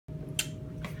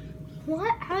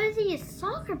What? How is he a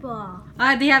soccer ball?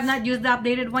 They have not used the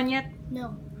updated one yet?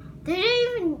 No.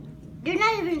 They're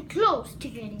not even close to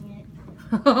getting it.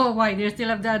 Why? They still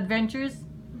have the adventures?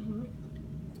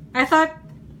 I thought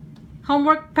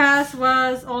homework pass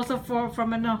was also from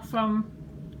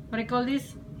what do you call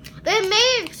this? But it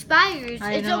may expires.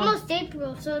 I It's know. almost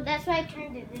April, so that's why I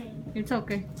turned it in. It's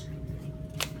okay.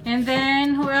 And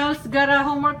then who else got a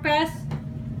homework pass?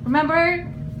 Remember,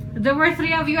 there were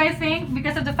 3 of you, I think,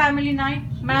 because of the family night,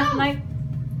 math night.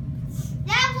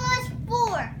 That was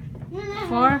 4. No,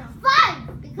 4?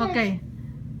 5. Because Okay.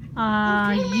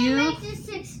 you,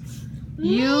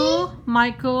 You,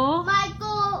 Michael.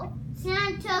 Michael,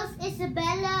 Santos,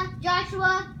 Isabella,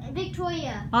 Joshua, and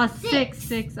Victoria. Oh,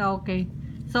 6. Oh, okay.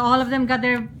 So all of them got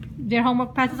their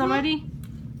homework passes already?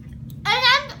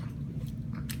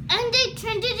 And they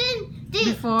turned it in the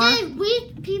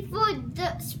week before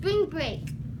the spring break.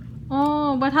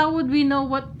 Oh, but how would we know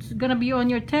what's gonna be on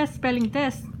your test, spelling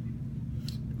test?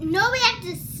 No, we have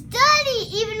to study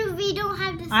even if we don't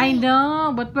have the. I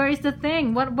know, but where is the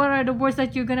thing? What are the words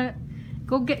that you're gonna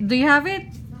go get? Do you have it?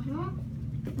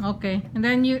 Okay, and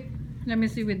then let me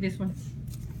see with this one.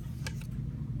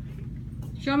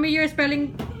 Show me your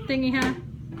spelling thingy, huh?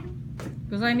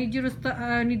 Because I need you to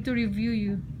I need to review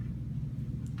you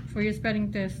for your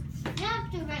spelling test. You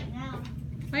have to right now.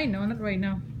 I know, not right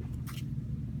now.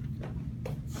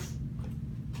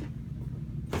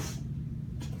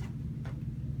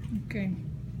 Okay,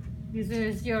 this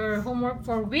is your homework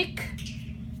for week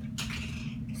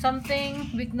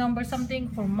number something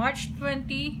for March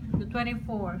 20 to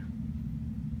 24.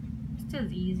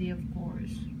 Still easy, of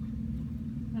course.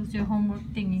 That's your homework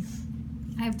thingy.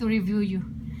 I have to review you.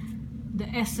 The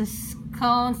S's,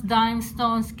 cones, dimes,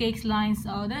 stones, cakes, lines.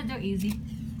 Oh, they're easy.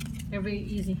 They're very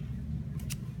easy.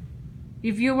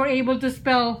 If you were able to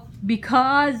spell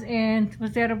because and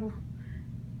what's that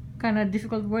kind of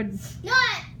difficult word? Now.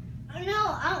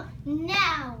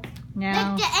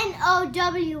 Now. Like the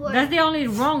N-O-W word. That's the only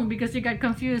wrong because you got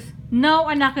confused. No,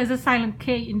 anak is a silent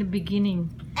K in the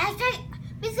beginning. Because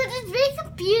it's very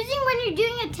confusing when you're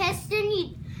doing a test and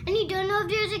you don't know if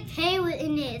there's a K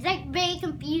in it. It's like very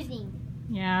confusing.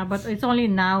 Yeah, but it's only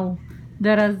now.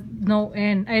 There is no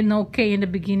N and no K in the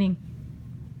beginning.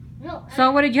 No.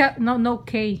 So what did you have? No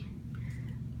K.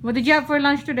 What did you have for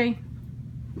lunch today?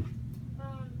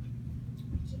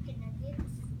 Chicken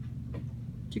nuggets.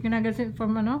 Chicken nuggets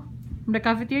from the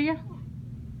cafeteria?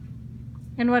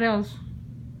 And what else?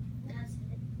 That's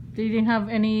it. They didn't have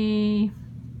any,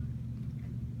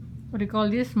 what do you call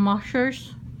this?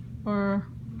 Mushers? Or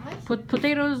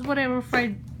potatoes, whatever,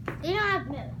 fried. They don't have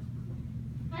milk.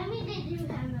 I mean, they do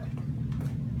have milk.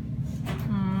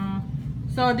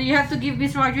 So do you have to give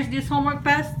Miss Rogers this homework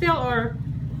pass still, or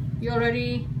you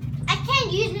already? I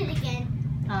can't use it again.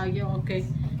 Yeah, okay.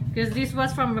 Because this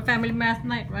was from a family math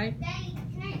night, right? Daddy,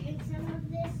 can I drink some of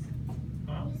this?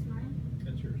 Huh? This mine.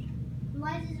 That's yours.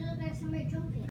 Why does it look like somebody drunk it?